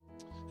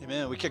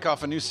Amen. We kick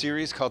off a new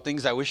series called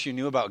Things I Wish You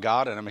Knew About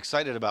God, and I'm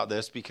excited about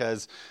this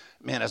because,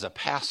 man, as a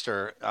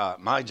pastor,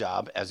 my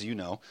job, as you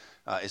know,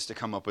 is to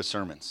come up with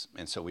sermons.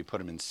 And so we put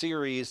them in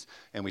series,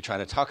 and we try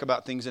to talk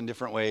about things in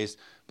different ways.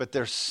 But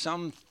there's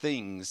some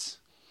things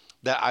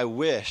that I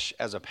wish,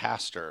 as a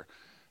pastor,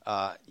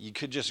 you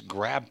could just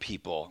grab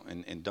people,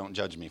 and don't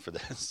judge me for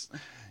this.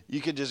 You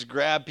could just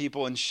grab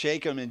people and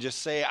shake them and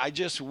just say, I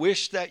just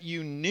wish that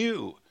you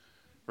knew,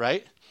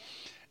 right?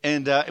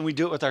 And we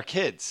do it with our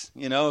kids.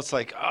 You know, it's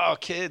like, oh,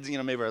 kids, you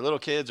know, maybe our little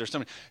kids or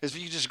something. If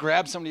you just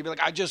grab somebody and be like,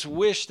 I just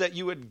wish that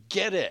you would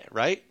get it,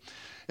 right?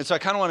 And so I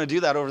kind of want to do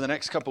that over the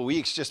next couple of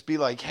weeks. Just be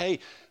like, hey,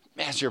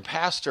 as your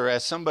pastor,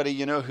 as somebody,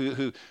 you know,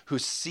 who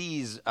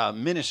sees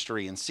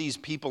ministry and sees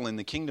people in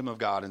the kingdom of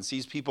God and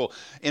sees people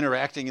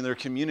interacting in their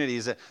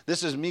communities.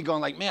 This is me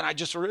going like, man, I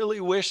just really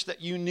wish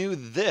that you knew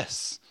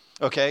this.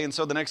 Okay, and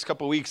so the next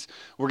couple of weeks,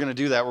 we're going to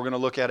do that. We're going to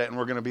look at it, and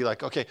we're going to be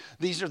like, okay,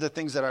 these are the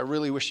things that I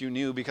really wish you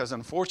knew, because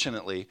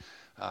unfortunately,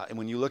 and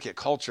when you look at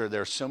culture,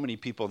 there are so many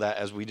people that,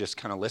 as we just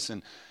kind of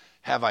listen,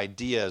 have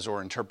ideas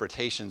or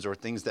interpretations or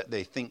things that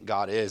they think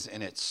God is,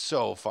 and it's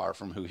so far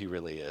from who he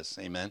really is.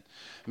 Amen?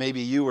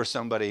 Maybe you were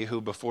somebody who,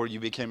 before you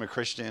became a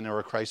Christian or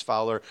a Christ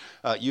follower,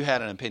 you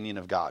had an opinion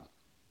of God.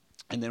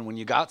 And then when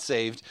you got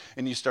saved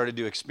and you started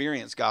to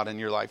experience God in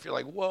your life, you're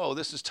like, whoa,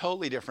 this is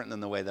totally different than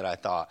the way that I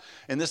thought.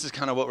 And this is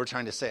kind of what we're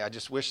trying to say. I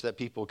just wish that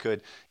people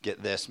could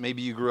get this.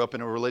 Maybe you grew up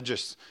in a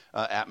religious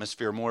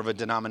atmosphere, more of a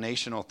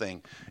denominational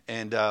thing.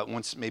 And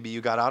once maybe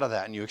you got out of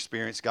that and you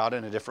experienced God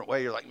in a different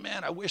way, you're like,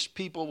 man, I wish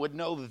people would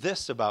know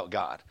this about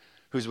God.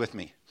 Who's with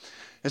me?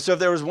 And so if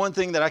there was one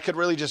thing that I could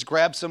really just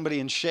grab somebody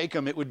and shake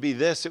them, it would be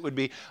this. It would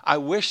be, I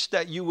wish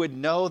that you would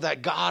know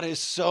that God is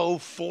so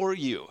for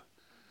you.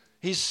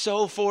 He's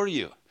so for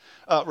you.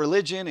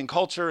 Religion and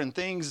culture and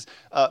things,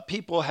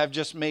 people have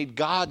just made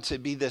God to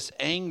be this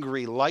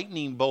angry,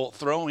 lightning bolt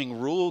throwing,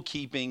 rule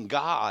keeping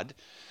God.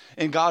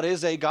 And God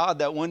is a God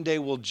that one day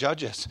will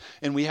judge us.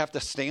 And we have to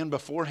stand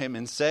before him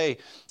and say,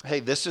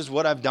 hey, this is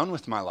what I've done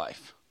with my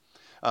life.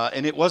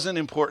 And it wasn't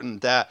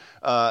important that,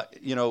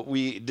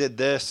 we did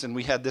this and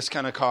we had this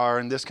kind of car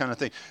and this kind of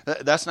thing.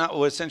 That's not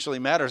what essentially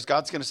matters.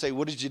 God's going to say,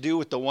 what did you do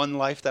with the one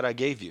life that I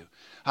gave you?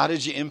 How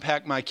did you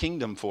impact my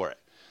kingdom for it?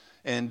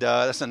 And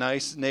that's a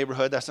nice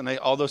neighborhood. That's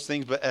all those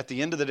things. But at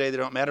the end of the day, they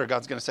don't matter.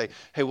 God's going to say,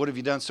 hey, what have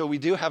you done? So we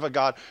do have a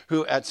God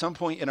who at some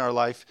point in our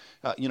life,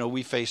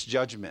 we face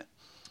judgment.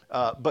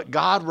 But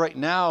God right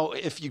now,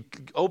 if you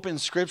open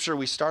scripture,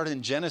 we start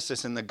in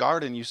Genesis in the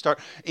garden. You start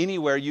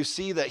anywhere, you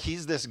see that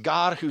he's this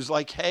God who's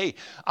like, hey,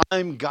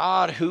 I'm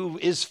God who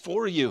is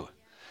for you.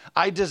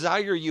 I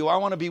desire you. I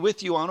want to be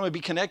with you. I want to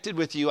be connected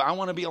with you. I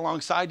want to be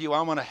alongside you.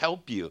 I want to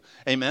help you.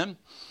 Amen.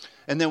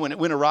 And then when it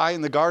went awry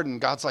in the garden,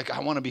 God's like, I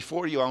want to be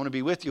for you. I want to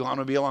be with you. I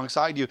want to be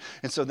alongside you.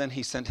 And so then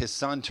he sent his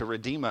son to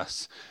redeem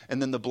us.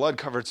 And then the blood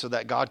covered so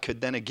that God could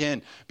then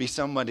again be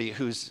somebody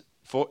who's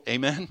for,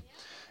 amen?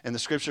 And the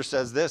scripture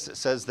says this. It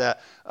says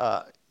that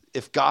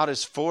if God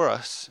is for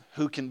us,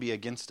 who can be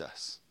against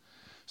us?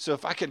 So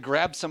if I could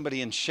grab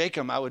somebody and shake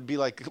them, I would be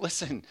like,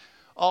 listen,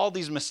 all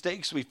these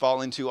mistakes we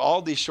fall into,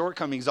 all these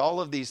shortcomings,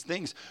 all of these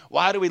things,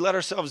 why do we let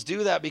ourselves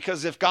do that?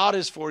 Because if God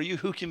is for you,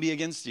 who can be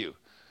against you?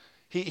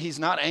 He's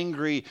not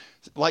angry,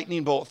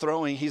 lightning bolt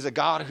throwing. He's a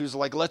God who's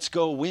like, let's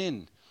go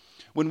win.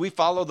 When we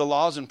follow the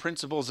laws and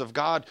principles of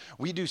God,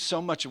 we do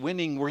so much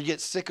winning, we get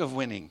sick of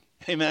winning.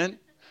 Amen?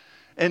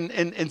 And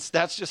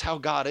that's just how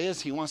God is.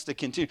 He wants to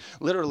continue.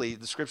 Literally,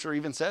 the scripture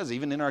even says,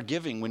 even in our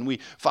giving, when we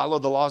follow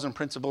the laws and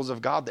principles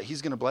of God, that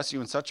he's going to bless you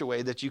in such a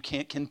way that you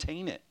can't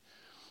contain it.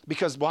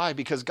 Because why?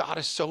 Because God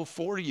is so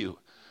for you.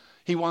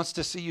 He wants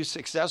to see you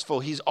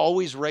successful. He's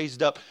always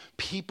raised up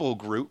people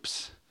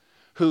groups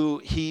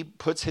who he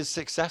puts his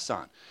success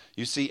on.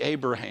 You see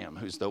Abraham,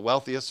 who's the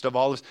wealthiest of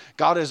all of us.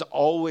 God is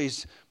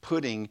always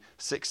putting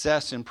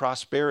success and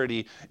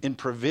prosperity and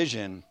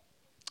provision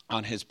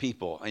on his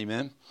people.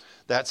 Amen?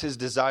 That's his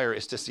desire,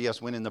 is to see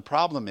us win. And the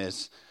problem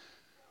is,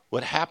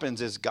 what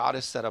happens is God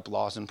has set up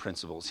laws and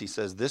principles. He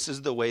says, this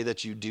is the way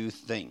that you do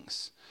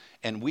things.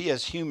 And we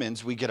as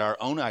humans, we get our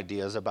own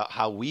ideas about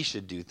how we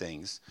should do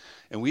things.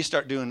 And we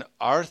start doing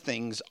our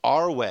things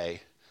our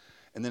way.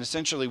 And then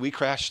essentially we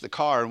crash the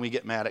car and we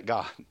get mad at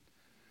God.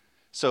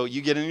 So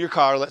you get in your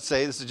car, let's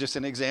say, this is just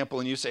an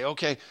example, and you say,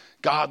 okay,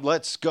 God,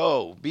 let's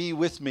go. Be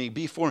with me,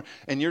 be for me.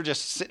 And you're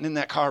just sitting in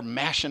that car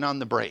mashing on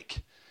the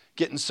brake,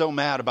 getting so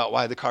mad about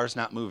why the car's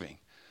not moving.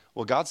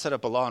 Well, God set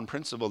up a law and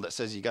principle that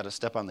says you got to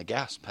step on the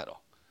gas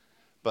pedal.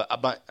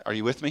 But are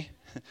you with me?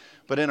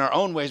 But in our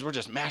own ways, we're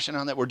just mashing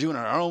on that. We're doing it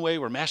our own way.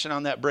 We're mashing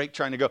on that brake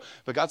trying to go.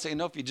 But God's saying,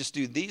 no, if you just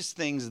do these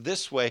things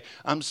this way,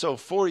 I'm so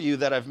for you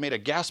that I've made a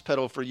gas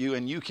pedal for you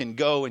and you can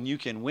go and you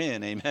can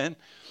win. Amen?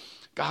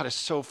 God is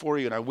so for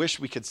you. And I wish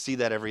we could see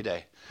that every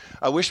day.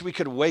 I wish we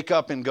could wake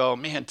up and go,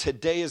 man,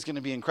 today is going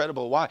to be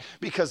incredible. Why?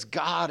 Because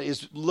God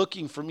is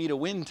looking for me to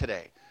win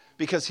today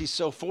because he's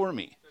so for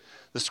me.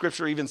 The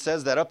scripture even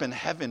says that up in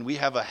heaven, we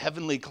have a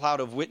heavenly cloud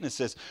of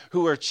witnesses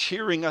who are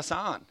cheering us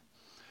on.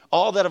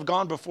 All that have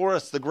gone before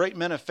us, the great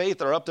men of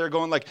faith, are up there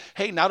going like,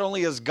 hey, not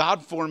only is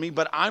God for me,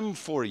 but I'm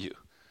for you.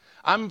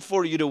 I'm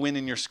for you to win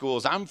in your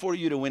schools. I'm for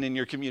you to win in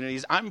your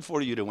communities. I'm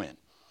for you to win.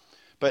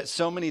 But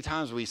so many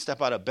times we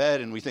step out of bed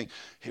and we think,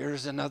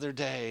 here's another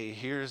day,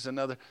 here's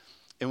another.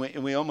 And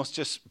we almost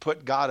just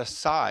put God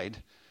aside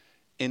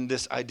in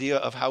this idea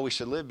of how we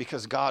should live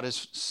because God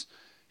is,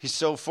 he's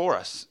so for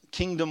us.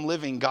 Kingdom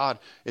living, God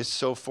is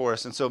so for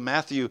us. And so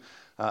Matthew,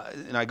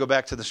 and I go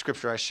back to the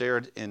scripture I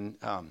shared in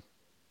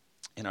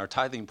our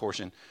tithing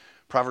portion,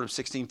 Proverbs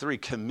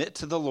 16:3, commit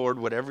to the Lord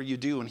whatever you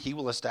do and he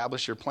will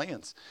establish your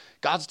plans.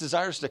 God's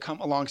desire is to come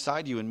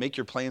alongside you and make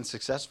your plans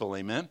successful.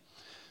 Amen.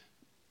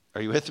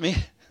 Are you with me?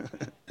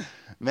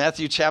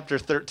 Matthew chapter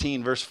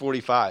 13, verse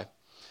 45.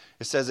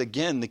 It says,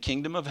 again, the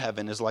kingdom of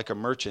heaven is like a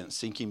merchant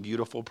seeking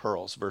beautiful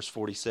pearls. Verse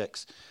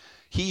 46.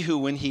 He who,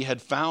 when he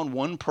had found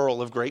one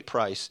pearl of great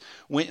price,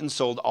 went and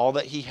sold all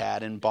that he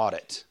had and bought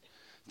it.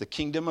 The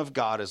kingdom of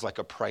God is like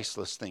a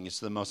priceless thing. It's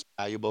the most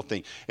valuable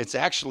thing. It's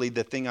actually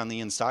the thing on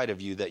the inside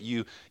of you that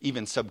you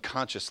even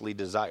subconsciously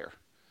desire.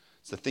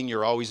 It's the thing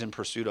you're always in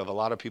pursuit of. A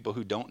lot of people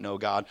who don't know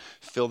God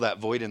fill that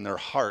void in their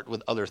heart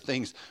with other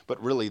things,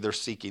 but really they're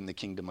seeking the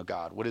kingdom of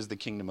God. What is the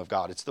kingdom of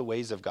God? It's the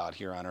ways of God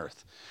here on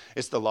earth.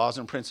 It's the laws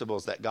and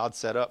principles that God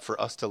set up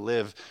for us to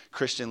live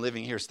Christian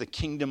living here. It's the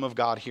kingdom of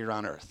God here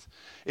on earth.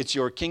 It's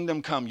your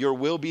kingdom come, your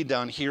will be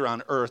done here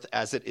on earth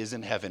as it is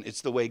in heaven.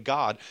 It's the way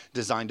God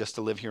designed us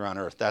to live here on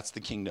earth. That's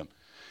the kingdom.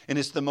 And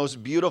it's the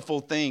most beautiful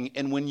thing.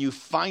 And when you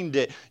find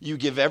it, you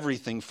give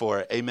everything for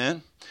it.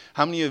 Amen?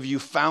 How many of you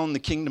found the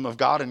kingdom of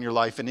God in your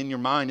life and in your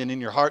mind and in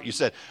your heart? You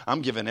said,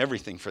 I'm giving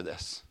everything for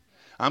this.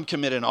 I'm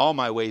committing all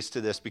my ways to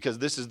this because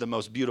this is the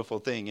most beautiful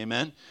thing.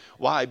 Amen?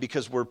 Why?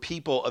 Because we're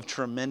people of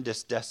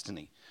tremendous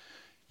destiny.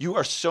 You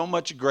are so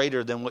much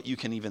greater than what you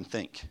can even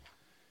think.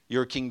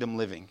 You're kingdom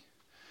living.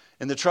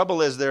 And the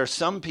trouble is there are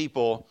some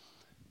people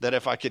that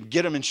if I could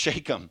get them and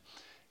shake them,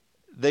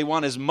 they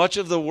want as much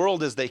of the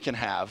world as they can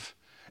have.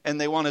 And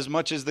they want as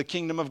much as the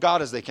kingdom of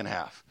God as they can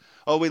have.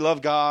 Oh, we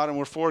love God and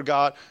we're for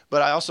God,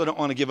 but I also don't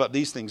want to give up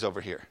these things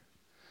over here.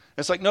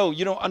 It's like, no,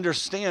 you don't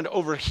understand.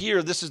 Over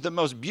here, this is the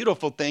most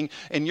beautiful thing,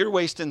 and you're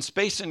wasting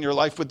space in your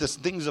life with the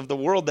things of the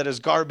world that is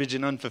garbage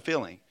and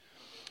unfulfilling.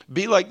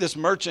 Be like this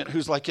merchant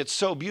who's like, it's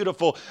so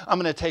beautiful. I'm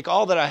going to take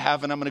all that I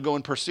have and I'm going to go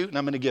in pursuit and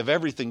I'm going to give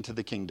everything to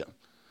the kingdom.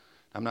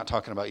 I'm not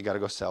talking about you got to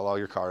go sell all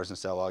your cars and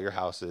sell all your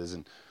houses.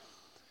 And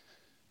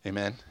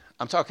amen.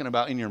 I'm talking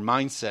about in your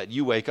mindset,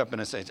 you wake up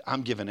and say,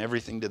 I'm giving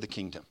everything to the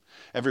kingdom.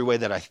 Every way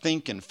that I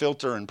think and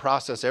filter and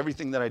process,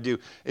 everything that I do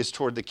is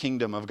toward the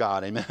kingdom of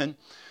God. Amen?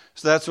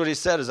 So that's what he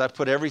said, is I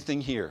put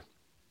everything here.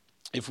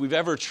 If we've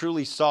ever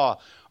truly saw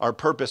our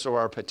purpose or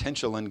our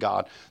potential in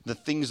God, the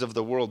things of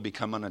the world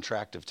become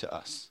unattractive to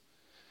us.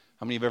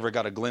 How many of you have ever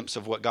got a glimpse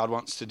of what God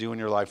wants to do in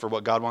your life or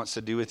what God wants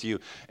to do with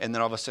you? And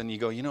then all of a sudden you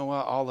go, you know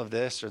what, all of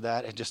this or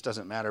that, it just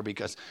doesn't matter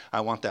because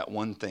I want that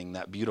one thing,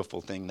 that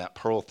beautiful thing, that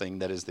pearl thing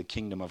that is the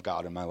kingdom of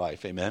God in my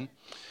life. Amen?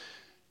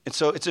 And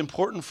so it's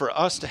important for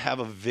us to have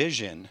a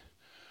vision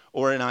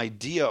or an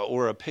idea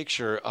or a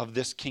picture of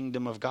this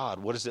kingdom of God.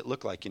 What does it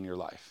look like in your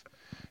life?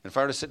 And if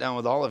I were to sit down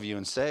with all of you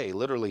and say,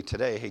 literally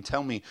today, hey,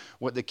 tell me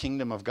what the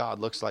kingdom of God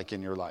looks like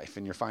in your life,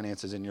 in your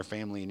finances, in your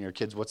family, in your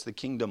kids. What's the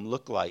kingdom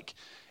look like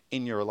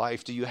in your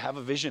life? Do you have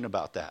a vision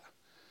about that?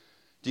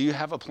 Do you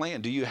have a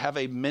plan? Do you have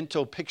a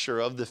mental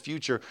picture of the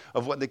future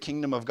of what the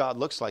kingdom of God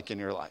looks like in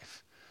your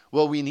life?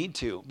 Well, we need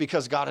to,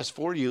 because God is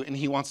for you and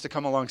he wants to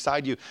come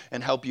alongside you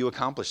and help you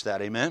accomplish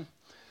that. Amen?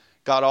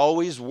 God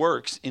always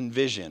works in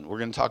vision. We're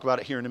going to talk about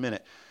it here in a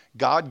minute.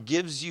 God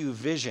gives you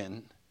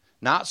vision,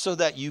 not so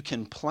that you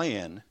can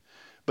plan,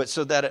 but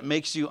so that it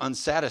makes you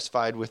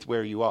unsatisfied with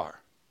where you are.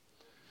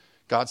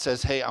 God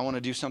says, hey, I want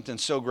to do something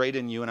so great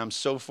in you, and I'm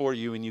so for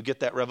you, and you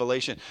get that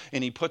revelation,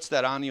 and he puts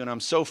that on you, and I'm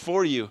so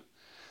for you,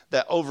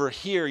 that over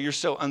here, you're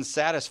so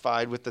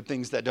unsatisfied with the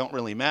things that don't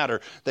really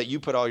matter, that you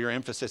put all your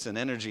emphasis and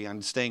energy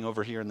on staying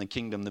over here in the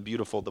kingdom, the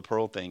beautiful, the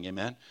pearl thing,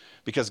 amen?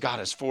 Because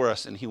God is for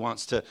us, and he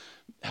wants to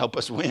help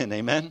us win,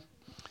 amen?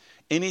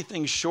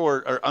 Anything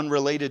short or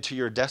unrelated to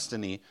your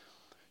destiny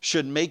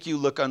should make you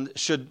look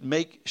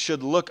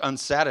should look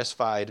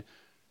unsatisfied,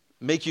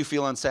 make you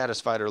feel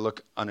unsatisfied or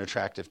look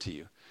unattractive to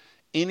you.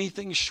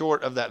 Anything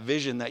short of that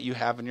vision that you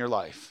have in your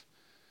life,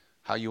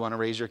 how you want to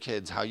raise your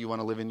kids, how you want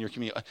to live in your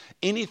community,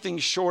 anything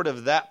short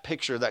of that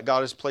picture that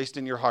God has placed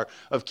in your heart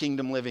of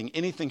kingdom living,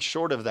 anything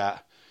short of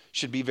that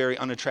should be very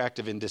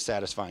unattractive and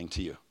dissatisfying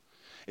to you.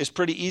 It's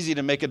pretty easy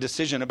to make a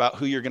decision about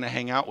who you're going to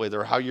hang out with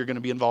or how you're going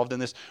to be involved in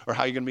this or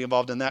how you're going to be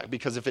involved in that,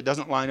 because if it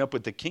doesn't line up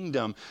with the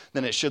kingdom,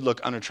 then it should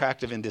look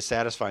unattractive and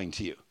dissatisfying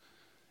to you.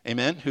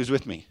 Amen? Who's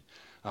with me?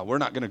 We're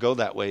not going to go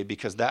that way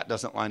because that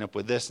doesn't line up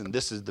with this, and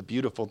this is the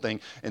beautiful thing,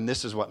 and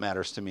this is what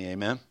matters to me.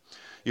 Amen?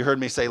 You heard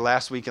me say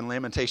last week in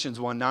Lamentations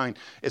 1:9,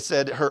 it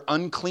said, her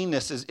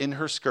uncleanness is in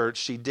her skirts.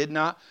 She did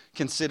not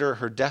consider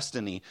her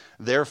destiny.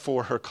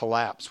 Therefore, her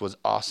collapse was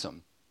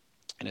awesome.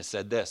 And it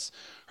said this,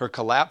 her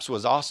collapse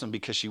was awesome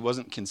because she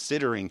wasn't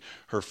considering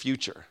her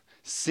future.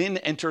 Sin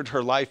entered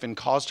her life and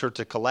caused her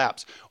to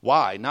collapse.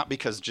 Why? Not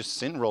because just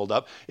sin rolled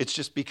up. It's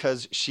just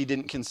because she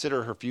didn't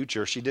consider her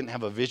future. She didn't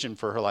have a vision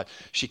for her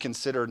life. She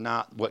considered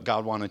not what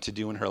God wanted to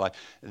do in her life.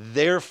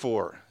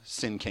 Therefore,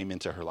 sin came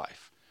into her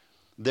life.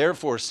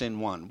 Therefore, sin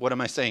won. What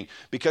am I saying?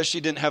 Because she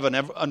didn't have an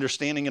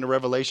understanding and a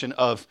revelation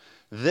of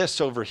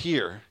this over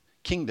here,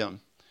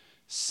 kingdom,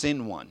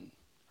 sin won.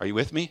 Are you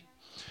with me?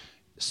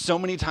 So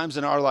many times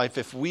in our life,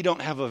 if we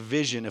don't have a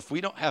vision, if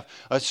we don't have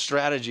a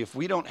strategy, if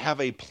we don't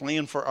have a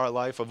plan for our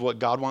life of what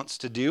God wants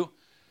to do,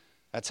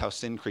 that's how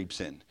sin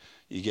creeps in.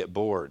 You get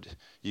bored.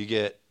 You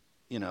get,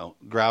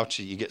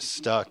 grouchy. You get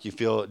stuck. You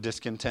feel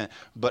discontent.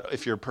 But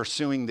if you're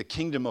pursuing the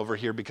kingdom over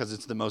here because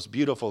it's the most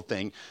beautiful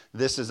thing,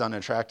 this is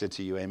unattractive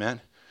to you.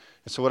 Amen?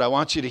 And so what I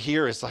want you to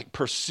hear is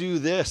pursue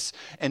this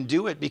and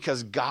do it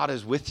because God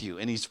is with you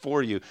and he's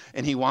for you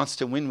and he wants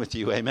to win with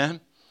you. Amen?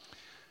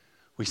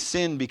 We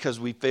sin because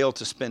we fail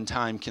to spend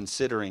time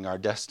considering our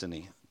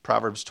destiny.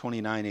 Proverbs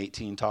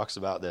 29:18 talks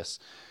about this.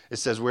 It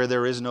says, where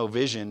there is no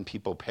vision,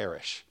 people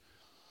perish.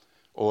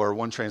 Or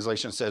one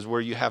translation says,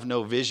 where you have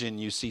no vision,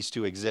 you cease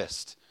to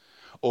exist.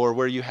 Or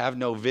where you have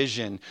no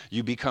vision,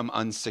 you become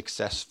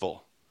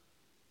unsuccessful.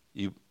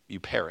 You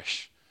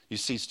perish. You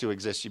cease to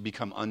exist. You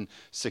become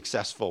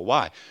unsuccessful.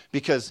 Why?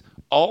 Because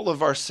all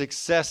of our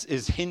success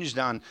is hinged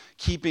on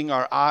keeping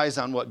our eyes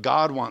on what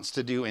God wants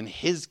to do in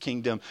his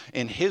kingdom,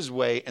 in his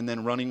way, and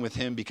then running with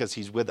him because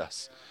he's with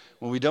us.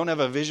 When we don't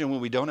have a vision,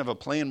 when we don't have a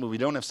plan, when we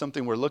don't have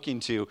something we're looking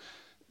to,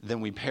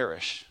 then we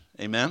perish.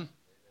 Amen?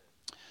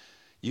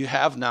 You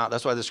have not.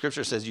 That's why the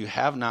scripture says you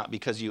have not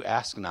because you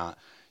ask not.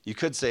 You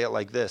could say it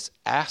like this.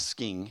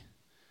 Asking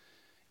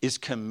is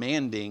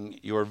commanding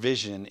your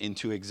vision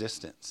into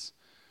existence.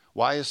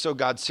 Why is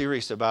God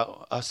serious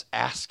about us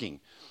asking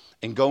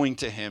and going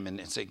to him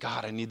and say,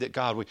 God, I need that.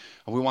 God, we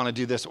want to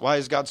do this. Why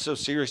is God so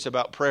serious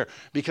about prayer?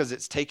 Because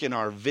it's taken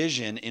our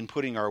vision and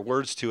putting our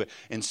words to it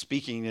and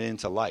speaking it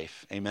into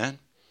life. Amen?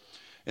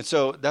 And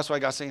so that's why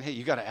God's saying, hey,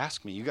 you got to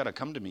ask me. You got to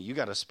come to me. You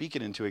got to speak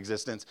it into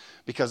existence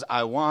because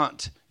I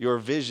want your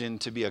vision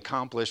to be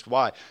accomplished.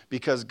 Why?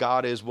 Because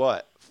God is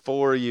what?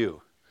 For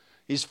you.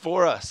 He's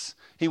for us.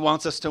 He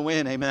wants us to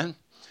win. Amen?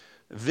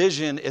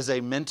 Vision is a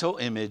mental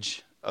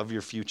image of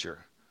your future.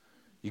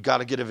 You got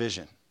to get a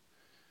vision.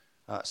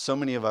 So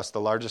many of us,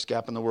 the largest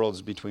gap in the world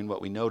is between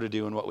what we know to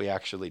do and what we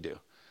actually do.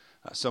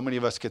 So many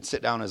of us could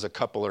sit down as a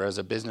couple or as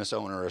a business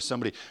owner or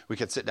somebody. We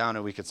could sit down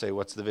and we could say,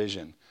 what's the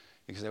vision?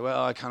 You could say,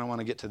 well, I kind of want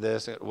to get to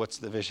this. What's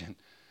the vision?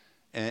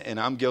 And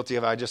I'm guilty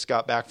of, I just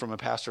got back from a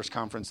pastor's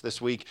conference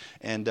this week,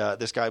 and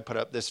this guy put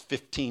up this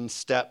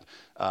 15-step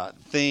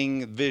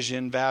thing,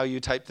 vision,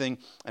 value type thing,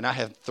 and I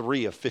have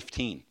 3 of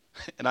 15.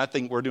 And I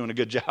think we're doing a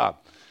good job.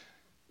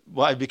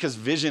 Why? Because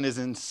vision is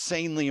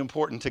insanely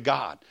important to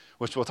God,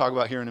 which we'll talk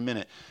about here in a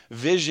minute.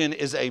 Vision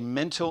is a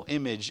mental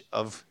image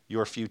of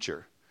your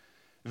future.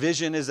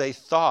 Vision is a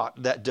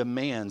thought that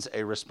demands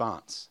a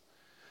response.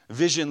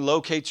 Vision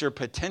locates your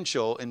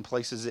potential and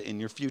places it in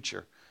your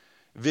future.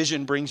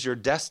 Vision brings your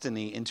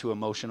destiny into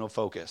emotional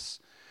focus.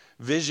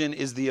 Vision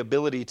is the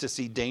ability to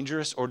see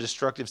dangerous or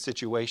destructive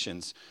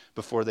situations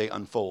before they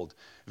unfold.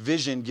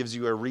 Vision gives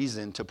you a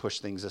reason to push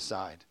things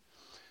aside.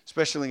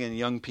 Especially in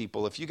young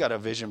people, if you got a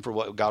vision for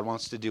what God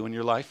wants to do in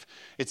your life,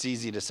 it's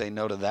easy to say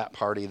no to that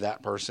party,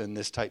 that person,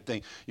 this type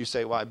thing. You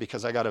say, why?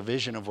 Because I got a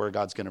vision of where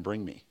God's going to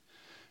bring me.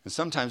 And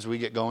sometimes we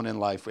get going in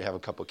life, we have a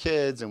couple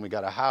kids and we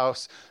got a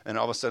house, and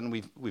all of a sudden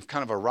we've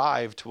kind of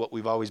arrived to what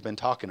we've always been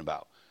talking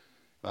about.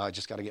 Well, I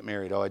just got to get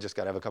married. Oh, I just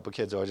got to have a couple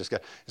kids. Oh, I just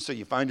got. And so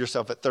you find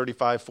yourself at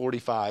 35,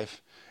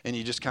 45, and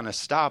you just kind of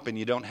stop and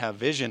you don't have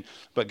vision.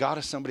 But God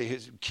is somebody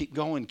who's keep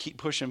going, keep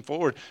pushing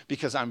forward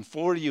because I'm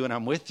for you and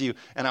I'm with you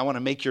and I want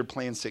to make your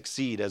plan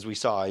succeed as we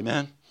saw.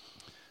 Amen?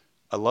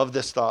 I love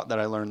this thought that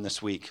I learned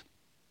this week.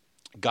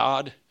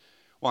 God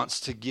wants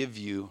to give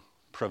you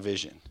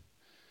provision.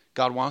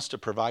 God wants to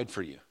provide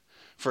for you.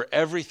 For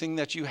everything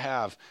that you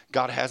have,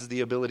 God has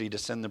the ability to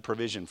send the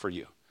provision for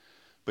you.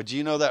 But do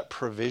you know that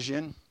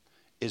provision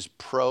is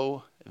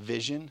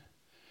provision?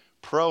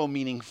 Pro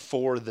meaning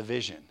for the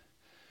vision.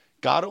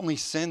 God only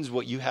sends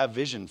what you have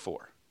vision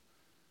for.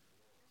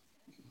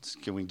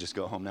 Can we just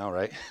go home now,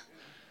 right?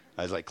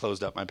 I was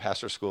closed up my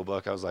pastor school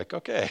book. I was like,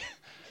 okay.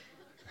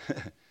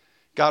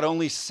 God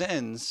only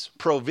sends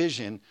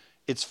provision.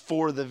 It's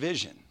for the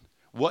vision.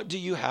 What do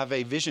you have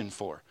a vision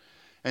for?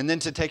 And then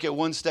to take it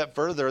one step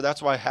further,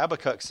 that's why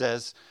Habakkuk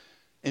says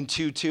in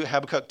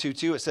Habakkuk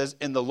 2:2, it says,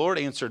 and the Lord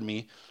answered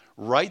me,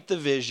 write the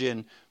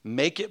vision,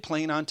 make it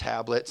plain on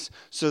tablets,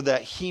 so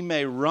that he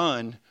may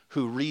run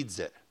who reads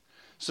it.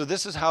 So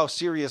this is how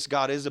serious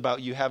God is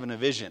about you having a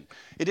vision.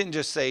 It didn't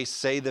just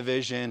say the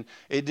vision.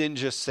 It didn't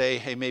just say,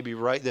 hey, maybe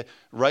write the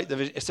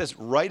vision. It says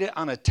write it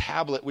on a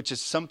tablet, which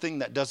is something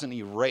that doesn't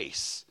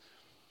erase.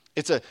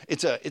 It's a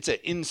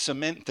in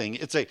cement thing.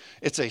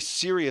 It's a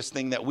serious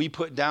thing that we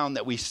put down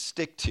that we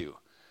stick to.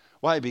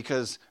 Why?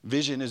 Because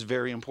vision is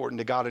very important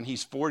to God and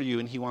he's for you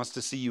and he wants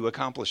to see you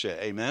accomplish it.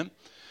 Amen?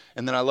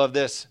 And then I love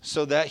this,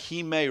 so that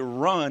he may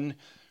run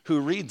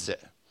who reads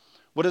it.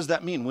 What does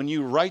that mean? When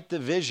you write the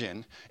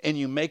vision and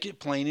you make it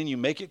plain and you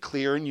make it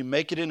clear and you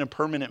make it in a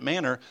permanent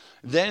manner,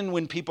 then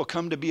when people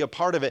come to be a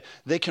part of it,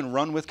 they can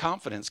run with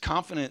confidence.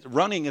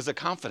 Running is a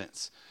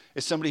confidence.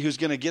 It's somebody who's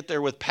going to get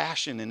there with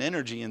passion and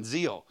energy and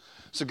zeal.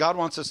 So God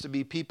wants us to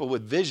be people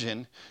with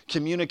vision,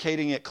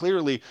 communicating it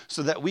clearly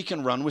so that we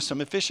can run with some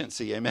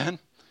efficiency. Amen?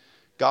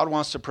 God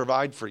wants to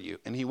provide for you,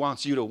 and he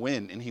wants you to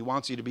win, and he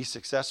wants you to be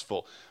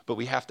successful, but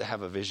we have to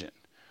have a vision.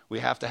 We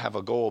have to have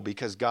a goal,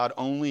 because God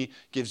only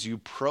gives you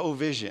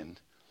provision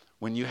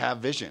when you have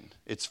vision.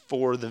 It's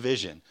for the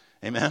vision.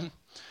 Amen?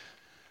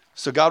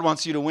 So God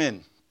wants you to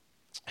win.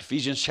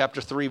 Ephesians chapter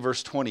 3,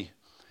 verse 20.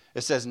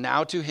 It says,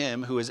 now to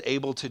him who is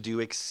able to do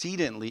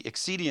exceedingly,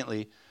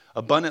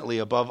 abundantly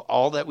above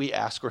all that we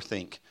ask or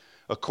think,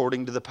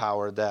 according to the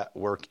power that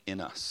work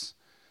in us.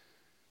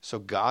 So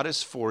God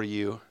is for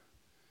you,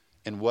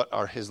 and what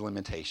are his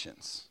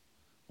limitations?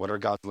 What are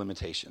God's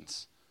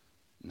limitations?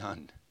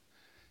 None.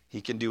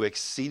 He can do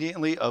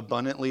exceedingly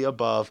abundantly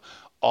above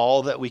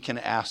all that we can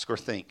ask or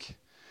think.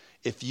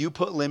 If you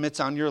put limits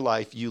on your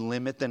life, you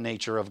limit the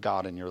nature of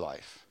God in your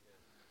life.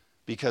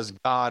 Because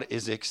God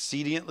is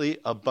exceedingly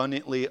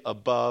abundantly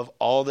above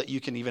all that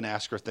you can even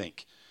ask or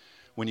think.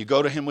 When you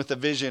go to him with a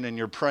vision and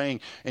you're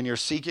praying and you're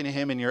seeking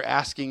him and you're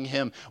asking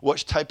him, what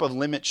type of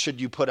limit should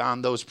you put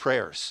on those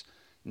prayers?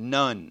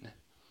 None.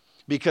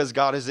 Because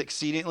God is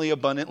exceedingly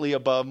abundantly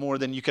above more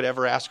than you could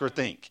ever ask or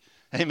think.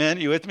 Amen?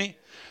 You with me?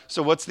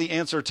 So what's the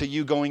answer to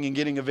you going and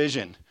getting a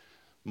vision?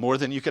 More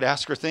than you could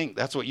ask or think.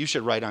 That's what you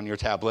should write on your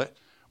tablet.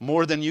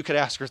 More than you could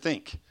ask or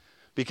think.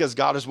 Because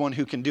God is one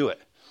who can do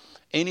it.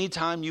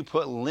 Anytime you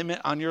put limit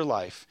on your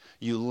life,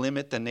 you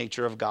limit the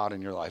nature of God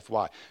in your life.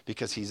 Why?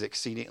 Because he's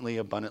exceedingly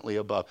abundantly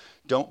above.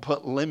 Don't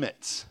put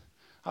limits.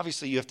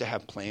 Obviously, you have to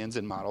have plans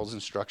and models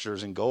and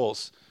structures and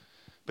goals.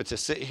 But to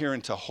sit here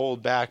and to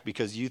hold back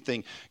because you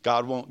think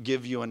God won't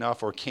give you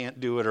enough or can't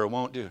do it or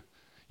won't do,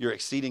 you're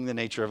exceeding the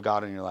nature of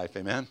God in your life.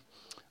 Amen?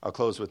 I'll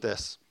close with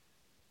this.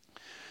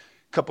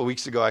 A couple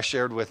weeks ago, I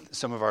shared with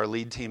some of our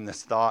lead team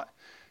this thought.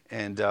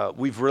 And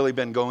we've really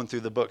been going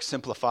through the book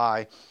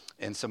Simplify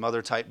and some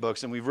other type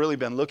books. And we've really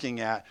been looking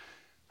at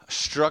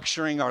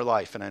structuring our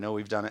life. And I know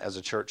we've done it as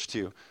a church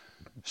too.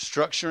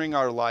 Structuring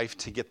our life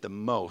to get the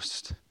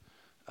most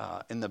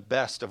and the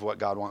best of what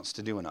God wants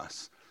to do in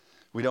us.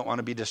 We don't want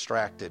to be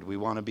distracted. We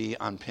want to be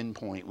on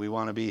pinpoint. We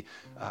want to be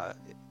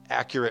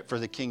accurate for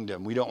the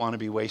kingdom. We don't want to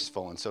be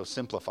wasteful. And so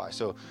simplify.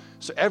 So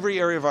every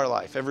area of our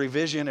life, every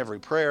vision, every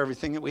prayer,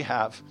 everything that we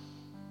have,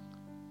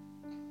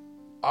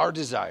 our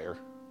desire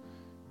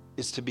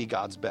is to be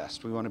God's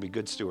best. We want to be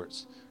good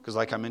stewards. Because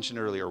like I mentioned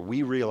earlier,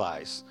 we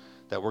realize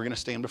that we're going to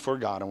stand before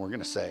God and we're going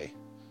to say,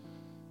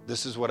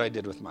 this is what I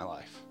did with my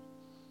life.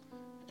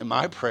 And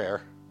my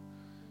prayer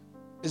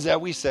is that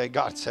we say,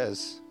 God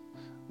says,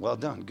 well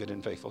done, good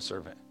and faithful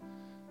servant.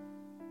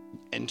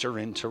 Enter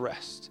into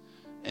rest.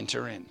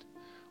 Enter in.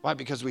 Why?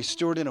 Because we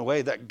steward in a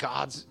way that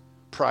God's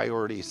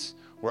priorities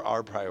were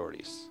our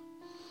priorities.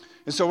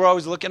 And so we're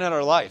always looking at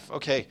our life.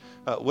 Okay,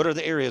 what are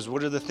the areas?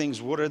 What are the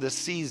things? What are the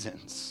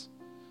seasons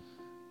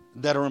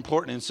that are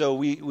important? And so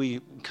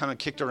we kind of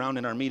kicked around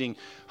in our meeting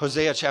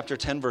Hosea chapter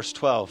 10, verse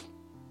 12.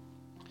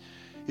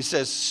 He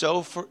says,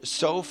 sow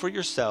for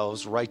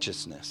yourselves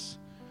righteousness.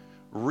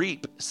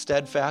 Reap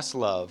steadfast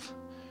love.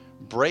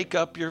 Break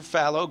up your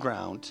fallow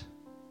ground,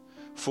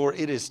 for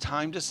it is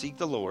time to seek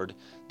the Lord,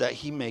 that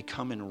he may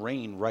come and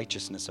rain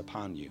righteousness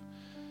upon you.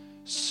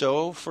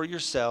 Sow for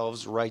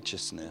yourselves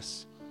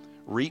righteousness.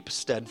 Reap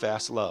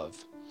steadfast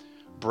love.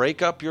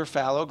 Break up your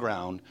fallow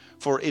ground,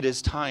 for it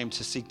is time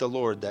to seek the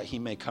Lord, that he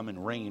may come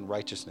and rain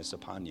righteousness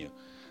upon you.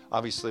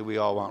 Obviously, we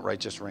all want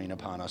righteous rain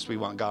upon us. We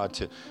want God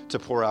to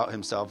pour out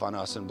himself on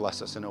us and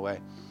bless us in a way.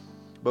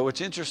 But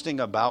what's interesting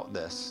about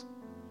this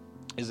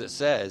is it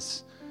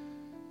says,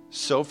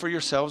 sow for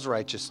yourselves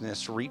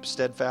righteousness, reap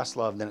steadfast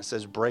love. Then it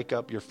says, break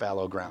up your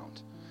fallow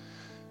ground.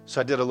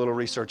 So I did a little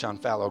research on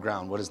fallow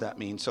ground. What does that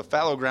mean? So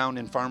fallow ground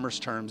in farmers'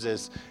 terms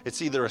is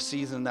it's either a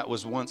season that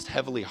was once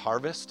heavily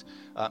harvested.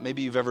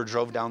 Maybe you've ever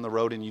drove down the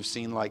road and you've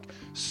seen like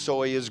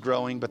soy is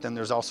growing, but then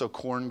there's also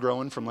corn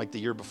growing from like the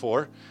year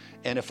before.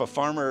 And if a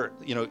farmer,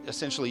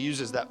 essentially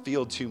uses that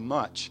field too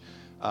much,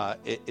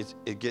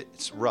 it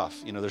gets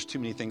rough. There's too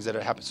many things that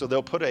happen. So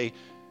they'll put a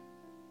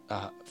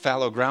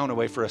fallow ground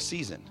away for a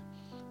season.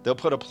 They'll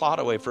put a plot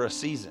away for a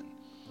season.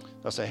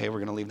 They'll say, hey, we're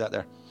going to leave that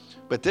there.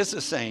 But this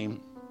is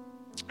saying,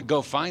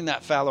 go find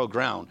that fallow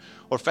ground.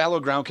 Or fallow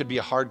ground could be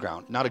a hard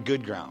ground, not a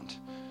good ground.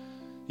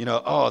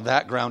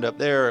 That ground up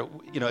there,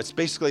 it's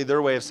basically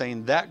their way of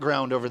saying that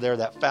ground over there,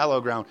 that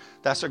fallow ground,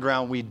 that's a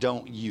ground we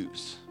don't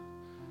use.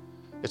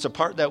 It's a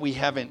part that we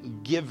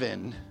haven't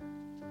given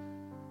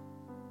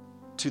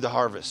to the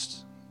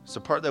harvest. It's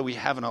a part that we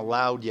haven't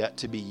allowed yet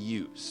to be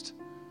used.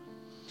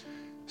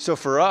 So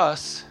for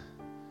us,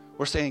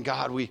 we're saying,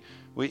 God, we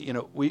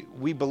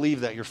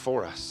believe that you're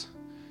for us.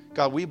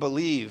 God, we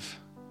believe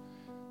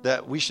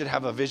that we should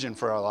have a vision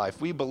for our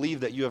life. We believe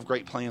that you have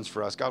great plans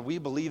for us. God, we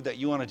believe that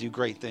you want to do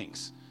great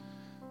things.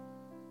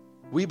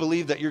 We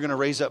believe that you're going to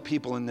raise up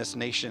people in this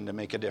nation to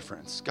make a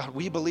difference. God,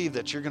 we believe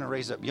that you're going to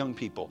raise up young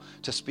people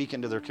to speak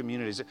into their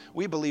communities.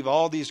 We believe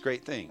all these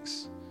great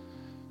things.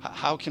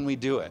 How can we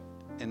do it?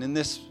 And in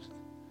this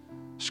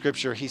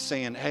scripture, he's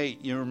saying, hey,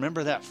 you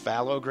remember that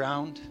fallow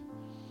ground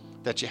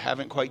that you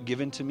haven't quite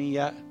given to me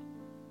yet?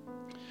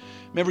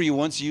 Remember you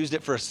once used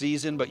it for a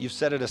season, but you've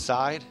set it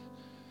aside?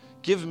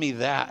 Give me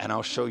that and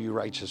I'll show you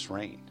righteous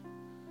rain.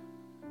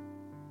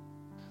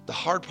 The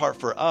hard part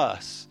for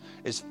us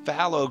is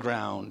fallow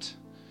ground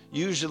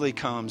usually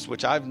comes,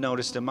 which I've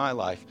noticed in my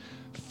life,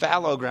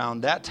 fallow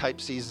ground, that type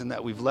season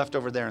that we've left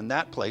over there in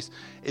that place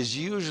is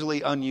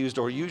usually unused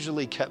or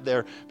usually kept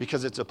there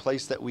because it's a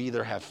place that we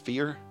either have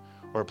fear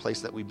or a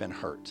place that we've been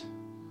hurt.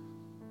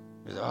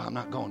 Oh, I'm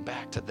not going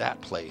back to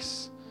that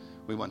place.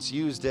 We once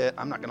used it.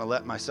 I'm not going to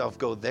let myself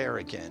go there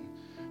again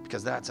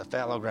because that's a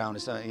fallow ground.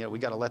 It's, we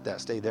got to let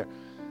that stay there.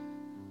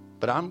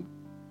 But I'm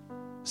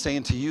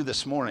saying to you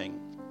this morning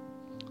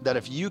that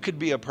if you could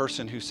be a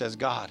person who says,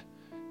 God,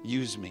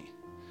 use me.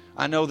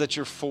 I know that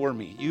you're for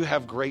me. You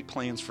have great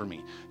plans for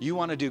me. You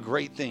want to do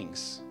great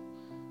things.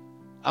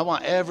 I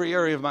want every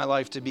area of my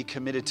life to be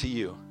committed to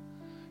you.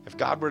 If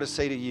God were to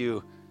say to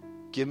you,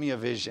 give me a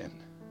vision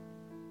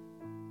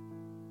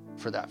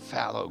for that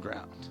fallow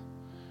ground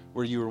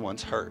where you were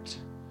once hurt,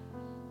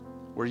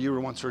 where you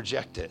were once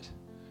rejected,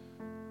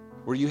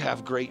 where you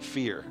have great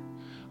fear.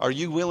 Are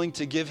you willing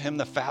to give him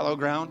the fallow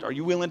ground? Are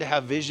you willing to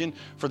have vision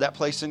for that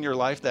place in your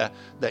life that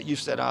you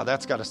said,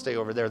 that's got to stay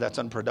over there. That's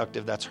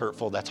unproductive. That's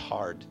hurtful. That's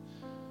hard.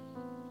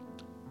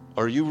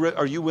 Are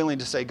you willing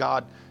to say,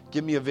 God,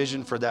 give me a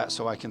vision for that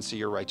so I can see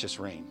your righteous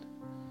reign?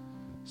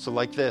 So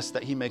like this,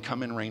 that he may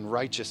come and rain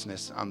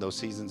righteousness on those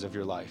seasons of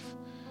your life.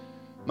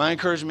 My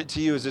encouragement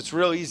to you is it's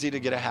real easy to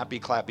get a happy,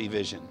 clappy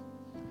vision.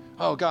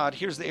 Oh, God,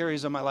 here's the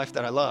areas of my life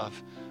that I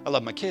love. I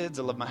love my kids.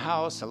 I love my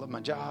house. I love my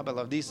job. I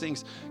love these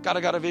things. God,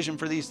 I got a vision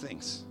for these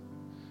things.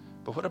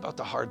 But what about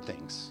the hard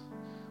things?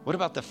 What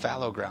about the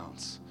fallow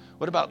grounds?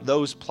 What about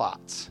those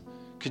plots?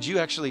 Could you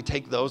actually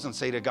take those and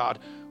say to God,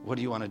 what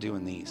do you want to do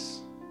in these?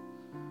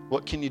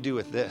 What can you do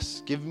with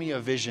this? Give me a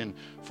vision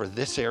for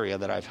this area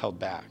that I've held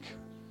back.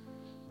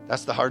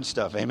 That's the hard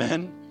stuff.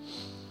 Amen?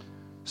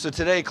 So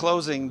today,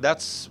 closing,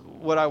 that's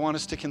what I want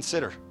us to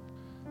consider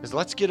is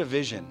let's get a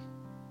vision.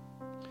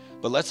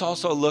 But let's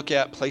also look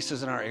at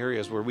places in our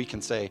areas where we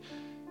can say,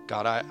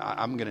 God,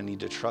 I'm going to need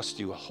to trust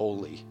you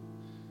wholly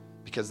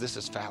because this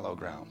is fallow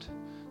ground.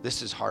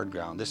 This is hard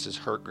ground. This is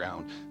hurt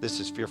ground. This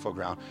is fearful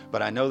ground.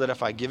 But I know that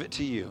if I give it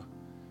to you,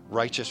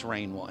 righteous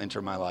rain will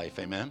enter my life.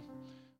 Amen?